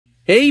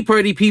Hey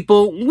party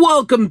people,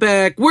 welcome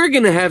back. We're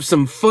gonna have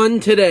some fun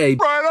today.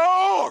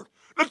 Right on!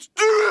 Let's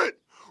do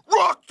it!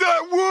 Rock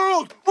that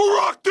world!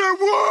 Rock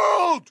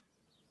that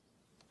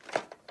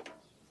world!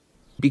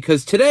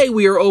 Because today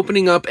we are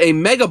opening up a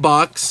mega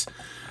box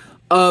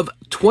of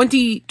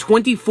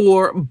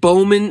 2024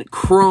 Bowman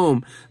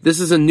Chrome. This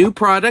is a new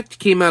product,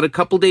 came out a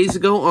couple days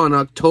ago on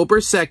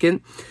October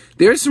 2nd.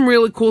 There's some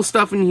really cool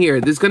stuff in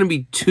here. There's going to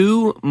be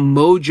 2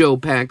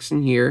 Mojo packs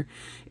in here,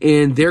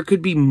 and there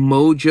could be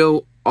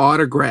Mojo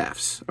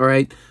autographs, all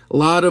right? A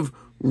lot of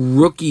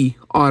rookie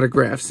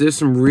autographs. There's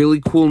some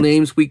really cool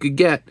names we could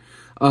get,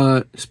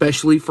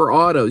 especially for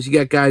autos. You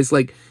got guys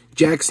like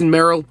Jackson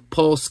Merrill,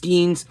 Paul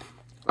Skeens,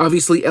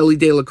 obviously Ellie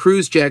De La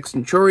Cruz,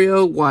 Jackson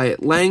Chorio,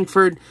 Wyatt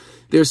Langford.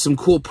 There's some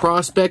cool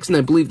prospects, and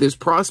I believe there's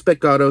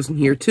prospect autos in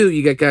here too.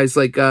 You got guys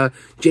like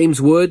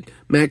James Wood,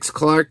 Max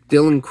Clark,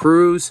 Dylan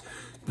Cruz.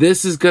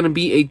 This is going to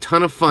be a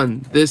ton of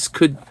fun. This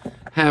could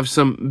have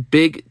some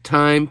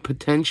big-time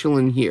potential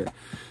in here.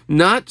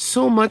 Not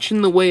so much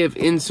in the way of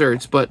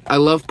inserts, but I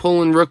love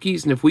pulling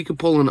rookies, and if we could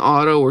pull an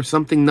auto or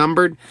something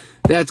numbered,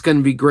 that's going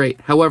to be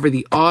great. However,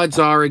 the odds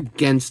are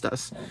against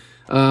us.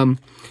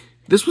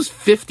 This was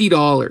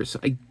 $50.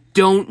 I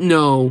don't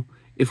know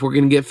if we're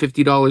going to get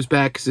 $50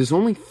 back because there's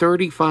only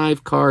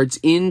 35 cards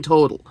in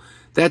total.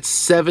 That's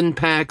 7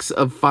 packs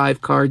of 5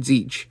 cards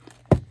each.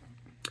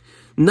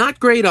 Not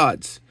great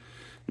odds.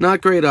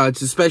 Not great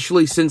odds,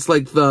 especially since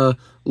like the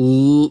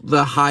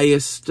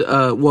highest,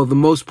 well, the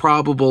most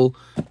probable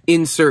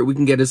insert we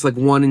can get is like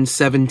 1 in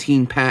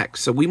 17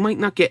 packs. So we might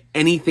not get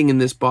anything in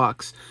this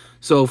box.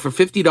 So for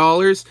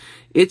 $50,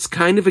 it's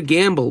kind of a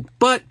gamble,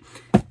 but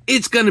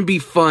it's going to be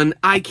fun.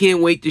 I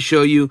can't wait to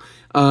show you.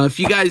 If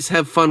you guys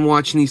have fun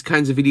watching these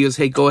kinds of videos,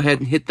 hey, go ahead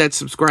and hit that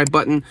subscribe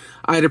button.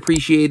 I'd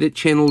appreciate it.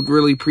 Channel would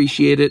really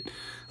appreciate it.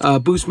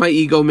 Boost my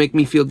ego, make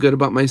me feel good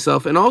about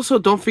myself. And also,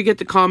 don't forget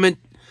to comment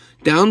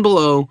down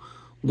below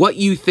what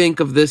you think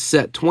of this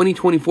set,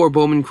 2024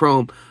 Bowman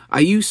Chrome. Are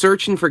you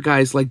searching for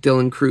guys like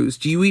Dylan Cruz?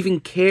 Do you even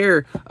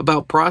care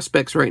about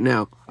prospects right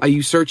now? Are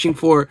you searching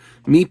for,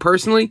 me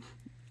personally,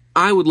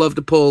 I would love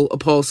to pull a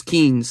Paul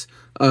Skeens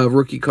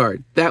rookie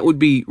card. That would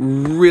be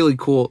really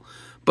cool.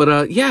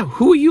 But yeah,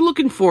 who are you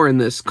looking for in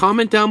this?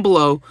 Comment down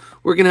below.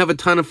 We're going to have a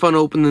ton of fun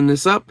opening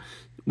this up.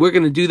 We're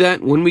going to do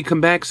that when we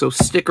come back, so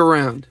stick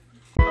around.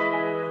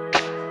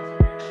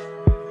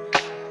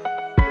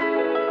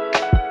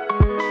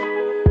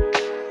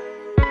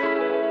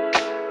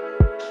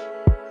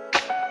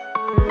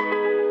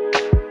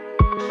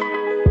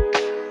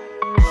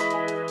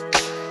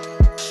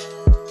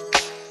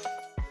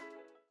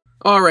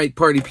 Alright,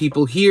 party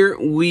people, here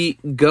we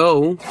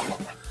go.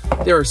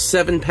 There are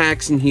 7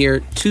 packs in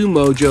here, 2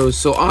 Mojos,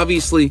 so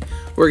obviously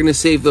we're going to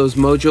save those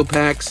Mojo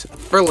packs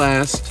for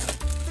last.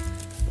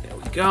 There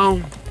we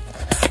go.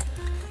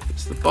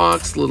 It's the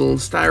box, little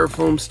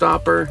styrofoam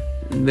stopper,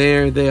 and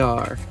there they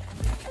are.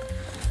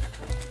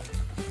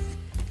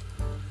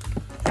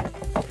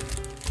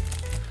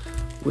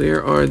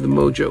 Where are the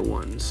Mojo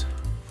ones?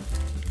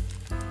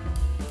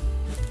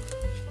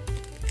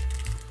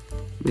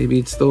 Maybe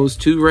it's those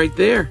 2 right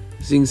there,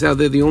 seeing as how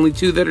they're the only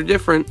 2 that are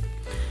different.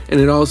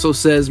 And it also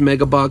says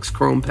Mega Box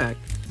Chrome Pack.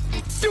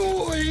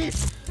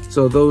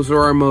 So those are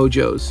our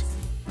Mojos.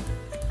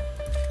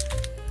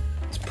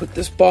 Let's put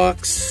this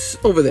box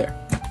over there.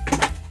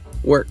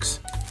 Works.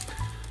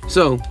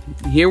 So,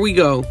 here we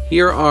go.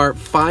 Here are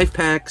 5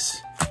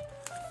 packs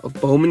of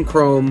Bowman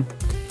Chrome.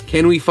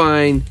 Can we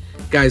find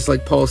guys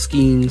like Paul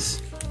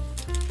Skeens?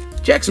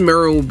 Jackson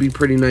Merrill would be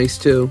pretty nice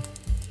too.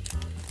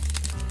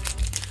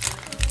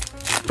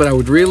 But I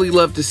would really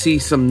love to see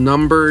some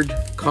numbered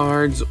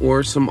cards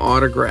or some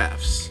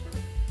autographs.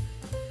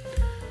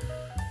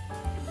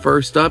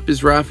 First up is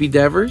Rafi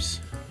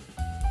Devers.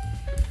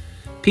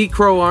 Pete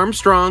Crow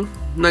Armstrong.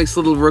 Nice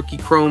little rookie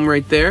chrome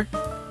right there.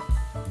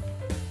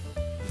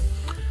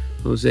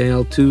 Jose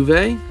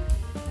Altuve.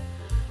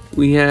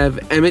 We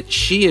have Emmett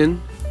Sheehan.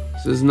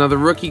 This is another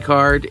rookie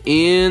card.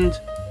 And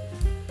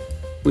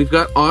we've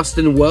got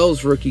Austin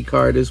Wells rookie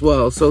card as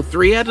well. So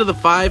 3 out of the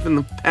 5 in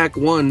the pack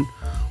 1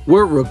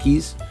 were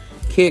rookies.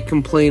 Can't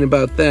complain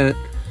about that.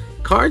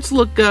 Cards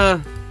look,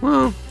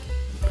 well,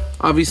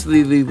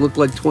 obviously they look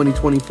like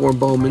 2024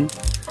 Bowman.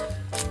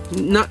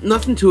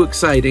 Nothing too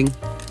exciting.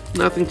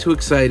 Nothing too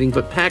exciting,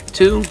 but pack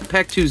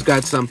 2's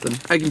got something.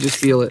 I can just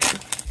feel it.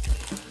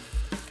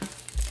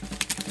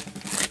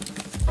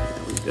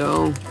 There we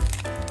go.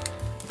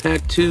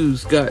 Pack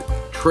 2's got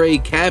Trey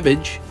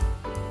Cabbage,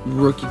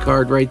 rookie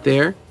card right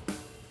there.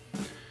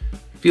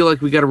 Feel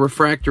like we got a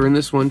refractor in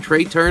this one.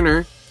 Trey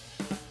Turner.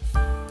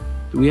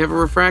 Do we have a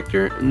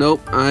refractor?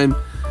 Nope, I'm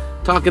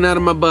talking out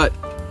of my butt.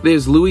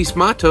 There's Luis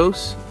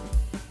Matos.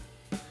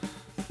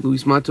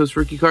 Luis Matos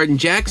rookie card. And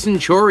Jackson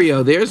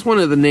Chorio. There's one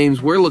of the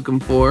names we're looking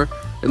for.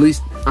 At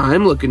least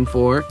I'm looking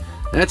for.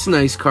 That's a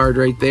nice card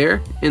right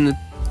there. And the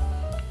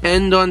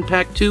end on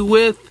pack 2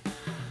 with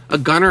a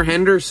Gunnar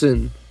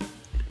Henderson,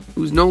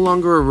 who's no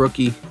longer a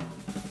rookie.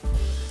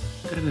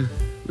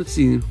 Let's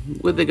see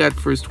what they got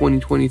for his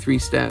 2023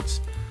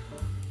 stats.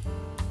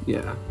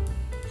 Yeah.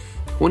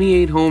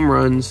 28 home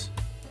runs,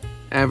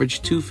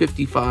 average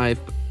 255,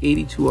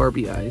 82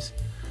 RBIs.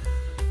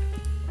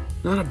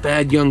 Not a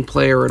bad young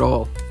player at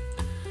all.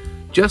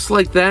 Just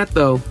like that,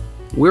 though,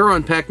 we're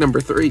on pack number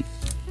 3.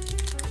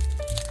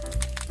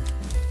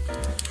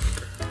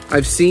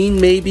 I've seen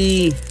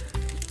maybe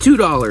 $2, $2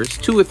 or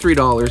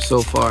 $3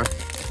 so far.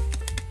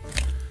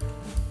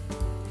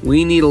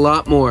 We need a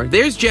lot more.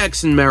 There's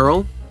Jackson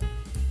Merrill.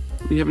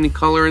 Do we have any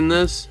color in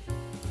this?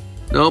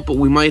 No, but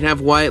we might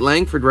have Wyatt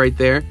Langford right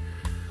there.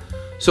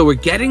 So we're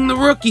getting the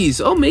rookies.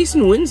 Oh,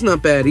 Mason Wynn's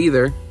not bad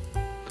either.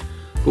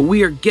 But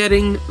we are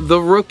getting the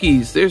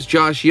rookies. There's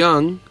Josh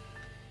Young.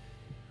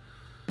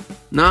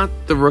 Not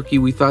the rookie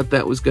we thought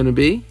that was going to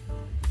be.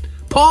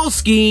 Paul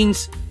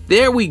Skeens.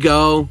 There we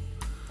go.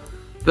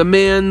 The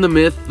man, the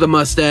myth, the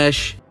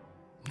mustache.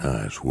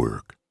 Nice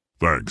work.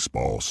 Thanks,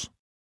 boss.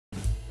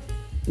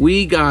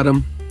 We got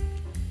him.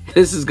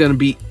 This is going to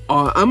be...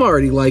 I'm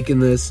already liking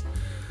this.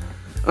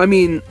 I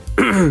mean,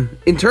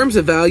 in terms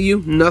of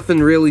value, nothing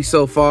really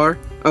so far,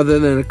 other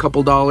than a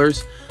couple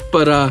dollars.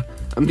 But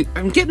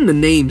I'm getting the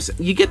names.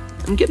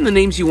 I'm getting the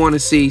names you want to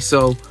see,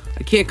 so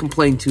I can't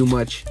complain too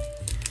much.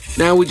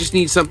 Now we just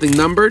need something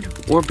numbered,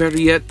 or better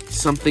yet,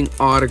 something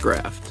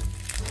autographed.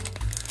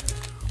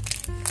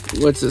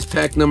 What's this?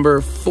 Pack number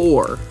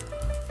 4.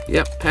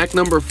 Yep, pack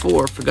number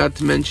 4. Forgot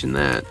to mention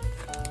that.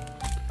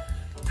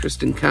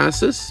 Tristan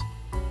Casas.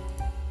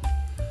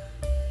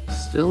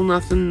 Still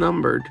nothing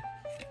numbered.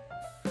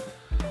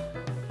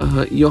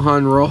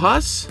 Johan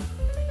Rojas.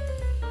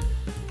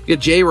 You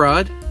got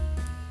J-Rod.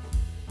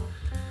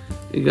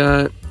 You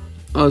got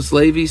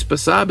Oslevi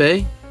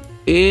Spasabe.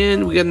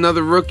 And we got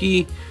another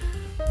rookie.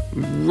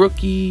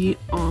 Rookie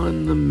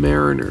on the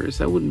Mariners.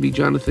 That wouldn't be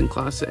Jonathan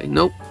Clase.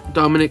 Nope.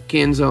 Dominic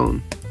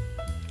Canzone.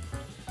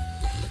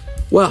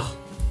 Well,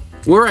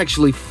 we're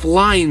actually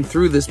flying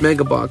through this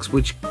mega box,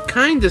 which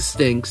kind of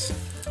stinks,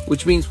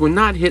 which means we're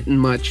not hitting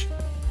much,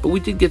 but we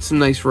did get some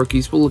nice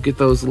rookies. We'll look at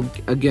those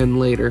again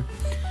later.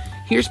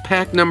 Here's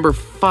pack number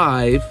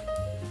 5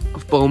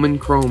 of Bowman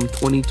Chrome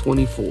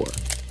 2024.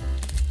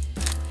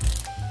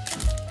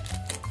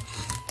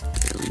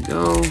 There we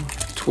go.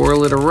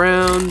 Twirl it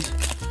around.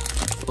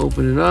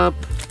 Open it up.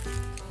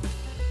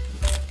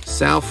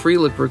 Sal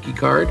Frelick rookie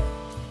card.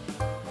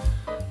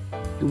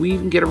 Did we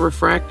even get a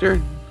refractor?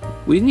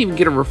 We didn't even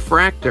get a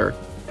refractor.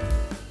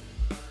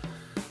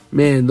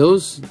 Man,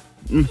 those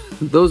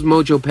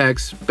Mojo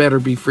Packs better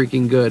be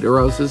freaking good, or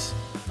else it's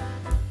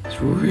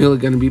really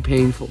going to be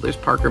painful. There's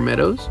Parker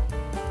Meadows.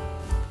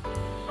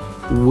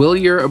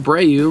 Wilyer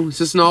Abreu. Is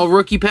this an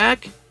all-rookie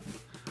pack?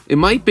 It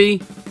might be.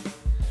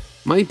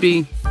 Might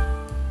be.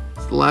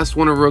 It's the last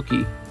one a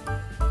rookie.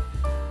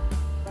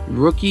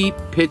 Rookie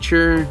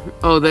pitcher.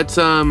 Oh, that's,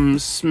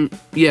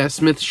 yeah,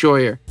 Smith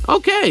Scheuer.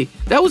 Okay,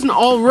 that was an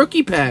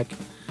all-rookie pack.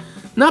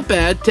 Not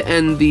bad to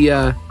end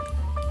the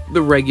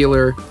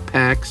regular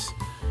packs.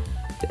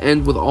 To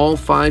end with all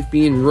 5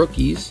 being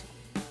rookies.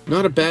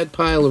 Not a bad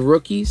pile of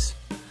rookies.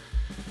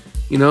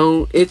 You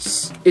know,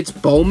 it's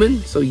Bowman,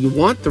 so you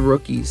want the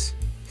rookies.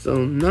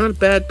 So not a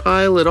bad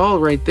pile at all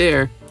right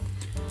there.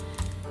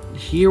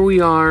 Here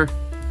we are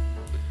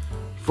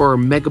for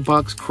Mega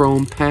Box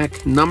Chrome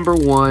pack number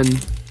 1.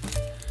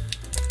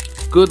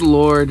 Good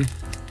Lord.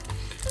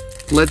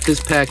 Let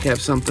this pack have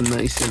something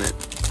nice in it.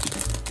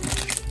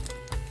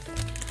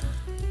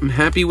 I'm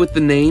happy with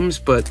the names,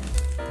 but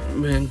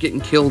man,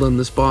 getting killed on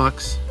this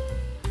box.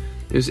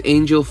 There's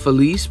Angel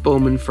Felice,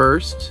 Bowman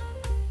first.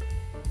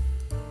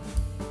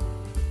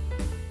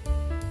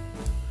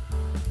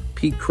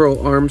 Pete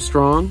Crow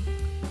Armstrong,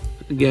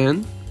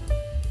 again.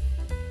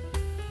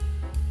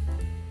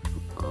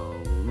 Oh,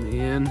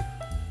 man.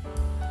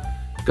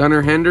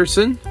 Gunnar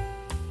Henderson.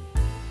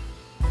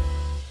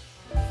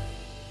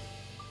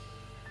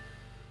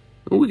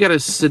 Oh, we got a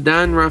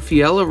Sedan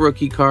Rafaela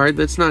rookie card.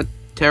 That's not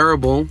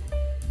terrible.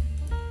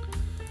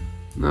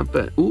 Not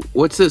bad. Ooh,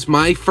 what's this?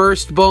 My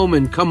first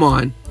Bowman. Come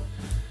on.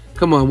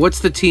 Come on. What's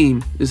the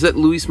team? Is that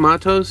Luis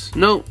Matos?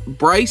 No.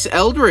 Bryce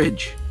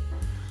Eldridge.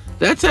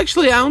 That's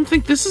actually, I don't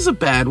think this is a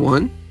bad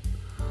one.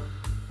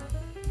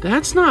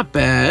 That's not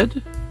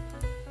bad.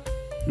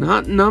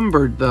 Not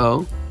numbered,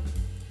 though.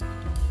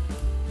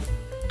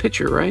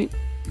 Pitcher, right?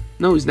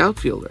 No, he's an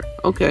outfielder.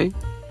 Okay.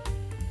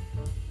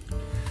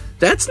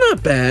 That's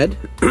not bad.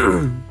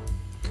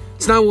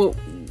 It's not what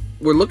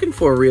we're looking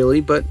for,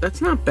 really, but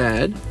that's not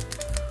bad.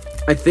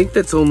 I think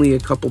that's only a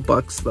couple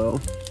bucks, though.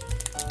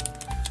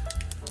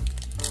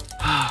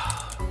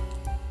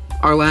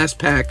 Our last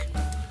pack.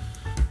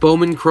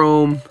 Bowman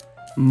Chrome,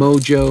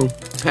 Mojo,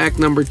 pack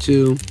number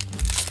 2.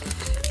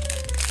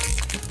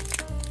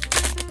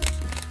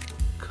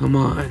 Come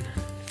on.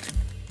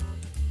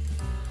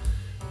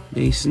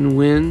 Mason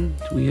Wynn.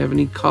 Do we have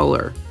any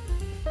color?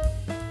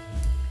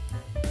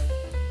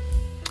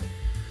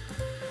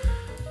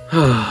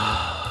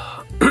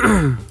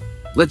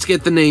 Let's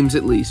get the names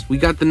at least. We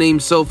got the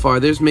names so far.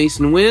 There's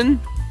Mason Wynn.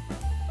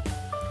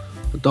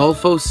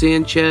 Adolfo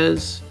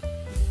Sanchez.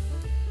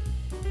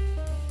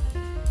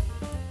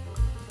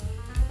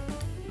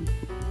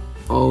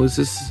 Oh, is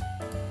this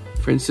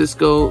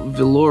Francisco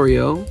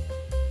Villorio.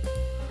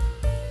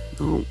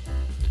 Oh,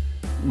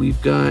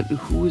 we've got,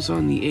 who is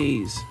on the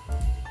A's?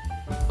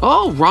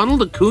 Oh,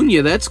 Ronald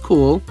Acuna, that's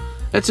cool.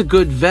 That's a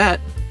good vet.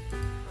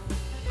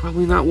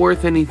 Probably not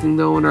worth anything,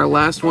 though, and our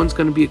last one's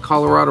going to be a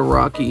Colorado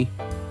Rocky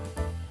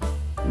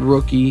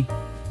rookie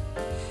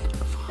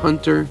of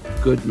Hunter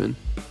Goodman.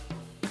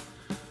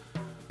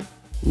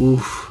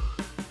 Oof.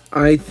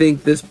 I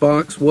think this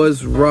box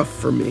was rough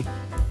for me.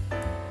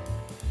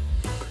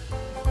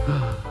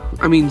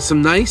 I mean,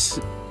 some nice,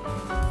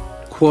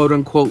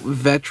 quote-unquote,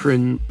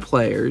 veteran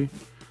player,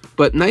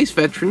 but nice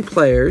veteran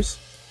players.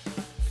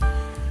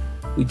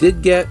 We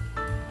did get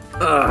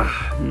a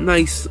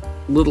nice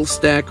little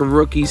stack of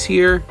rookies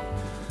here.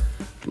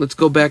 Let's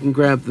go back and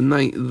grab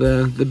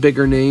the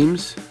bigger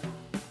names.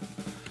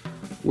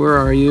 Where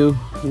are you?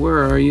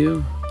 Where are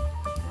you?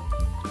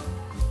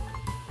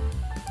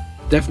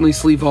 Definitely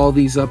sleeve all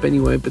these up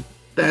anyway, but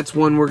that's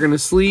one we're going to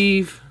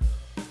sleeve.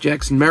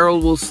 Jackson Merrill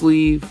will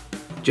sleeve.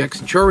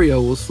 Jackson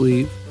Chourio will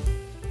sleeve.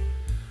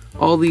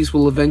 All these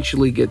will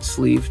eventually get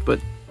sleeved, but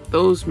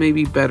those may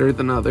be better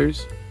than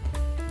others.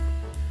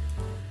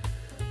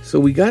 So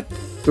we got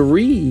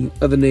 3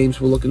 of the names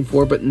we're looking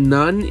for, but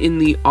none in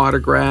the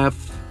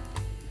autograph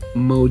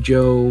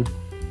Mojo.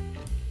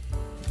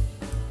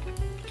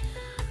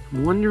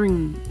 I'm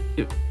wondering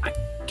if, I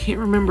can't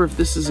remember if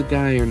this is a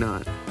guy or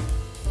not.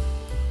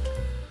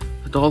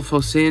 Adolfo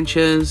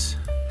Sanchez,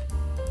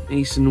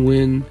 Mason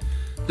Wynn.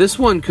 This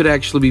one could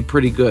actually be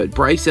pretty good.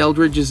 Bryce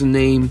Eldridge is a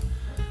name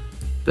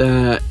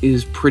that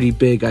is pretty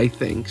big, I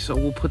think. So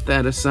we'll put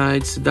that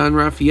aside. Ceddanne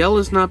Rafael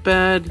is not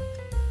bad.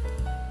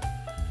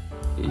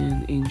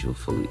 And Angel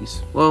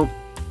Feliz. Well,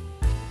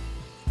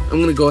 I'm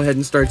going to go ahead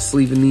and start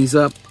sleeving these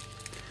up.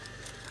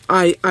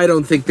 I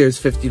don't think there's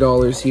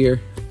 $50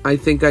 here. I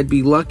think I'd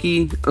be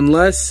lucky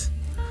unless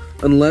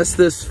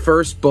this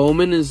first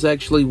Bowman is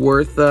actually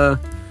worth a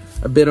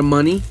bit of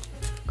money.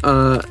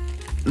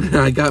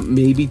 I got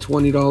maybe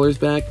 $20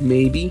 back,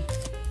 maybe.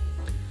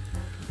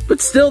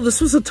 But still,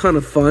 this was a ton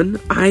of fun.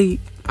 I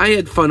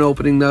had fun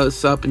opening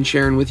this up and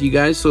sharing with you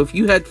guys. So if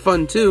you had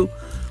fun too,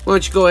 why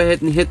don't you go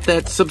ahead and hit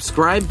that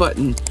subscribe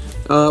button.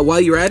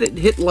 While you're at it,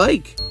 hit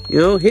like. You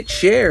know, hit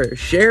share.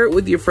 Share it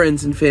with your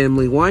friends and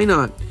family. Why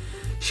not?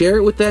 Share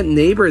it with that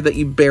neighbor that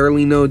you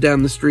barely know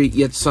down the street,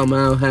 yet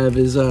somehow have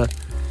his,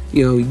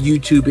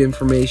 YouTube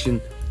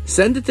information.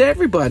 Send it to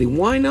everybody.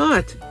 Why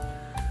not?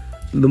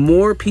 The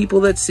more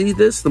people that see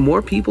this, the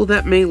more people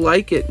that may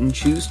like it and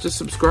choose to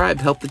subscribe,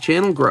 help the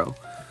channel grow.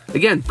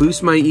 Again,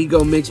 boost my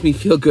ego, makes me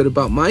feel good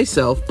about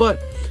myself,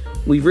 but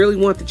we really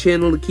want the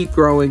channel to keep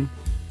growing,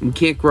 and we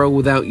can't grow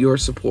without your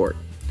support.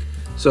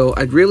 So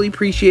I'd really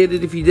appreciate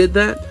it if you did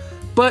that,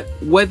 but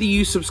whether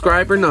you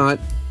subscribe or not,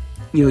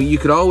 you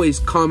could always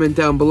comment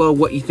down below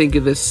what you think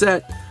of this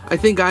set. I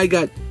think I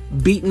got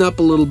beaten up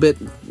a little bit,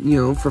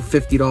 for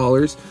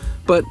 $50.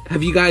 But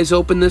have you guys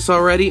opened this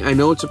already? I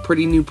know it's a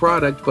pretty new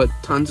product, but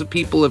tons of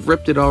people have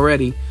ripped it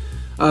already.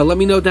 Let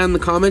me know down in the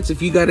comments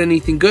if you got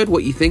anything good,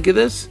 what you think of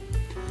this.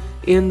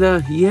 And,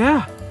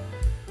 yeah,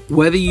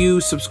 whether you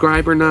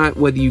subscribe or not,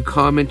 whether you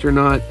comment or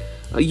not,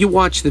 you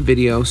watch the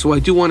video. So I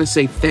do want to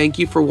say thank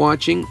you for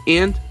watching.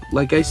 And,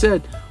 like I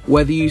said,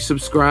 whether you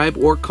subscribe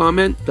or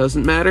comment,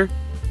 doesn't matter.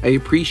 I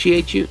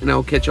appreciate you, and I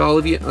will catch all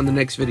of you on the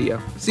next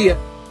video. See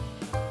ya.